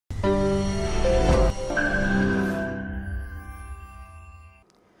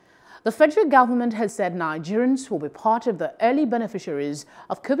The federal government has said Nigerians will be part of the early beneficiaries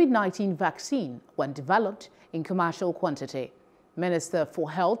of COVID-19 vaccine when developed in commercial quantity. Minister for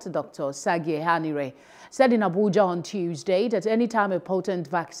Health, Dr. Sagi Hanire, said in Abuja on Tuesday that any time a potent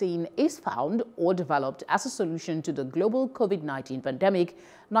vaccine is found or developed as a solution to the global COVID-19 pandemic,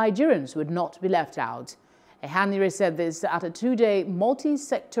 Nigerians would not be left out. Hanire said this at a two-day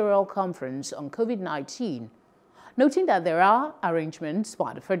multi-sectoral conference on COVID-19, noting that there are arrangements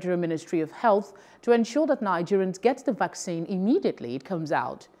by the Federal Ministry of Health to ensure that Nigerians get the vaccine immediately it comes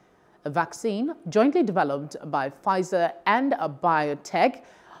out. A vaccine jointly developed by Pfizer and biotech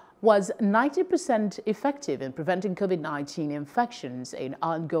was 90% effective in preventing COVID-19 infections in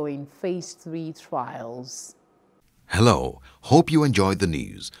ongoing Phase 3 trials. Hello, hope you enjoyed the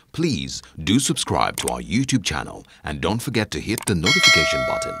news. Please do subscribe to our YouTube channel and don't forget to hit the notification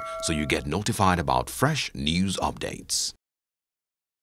button so you get notified about fresh news updates.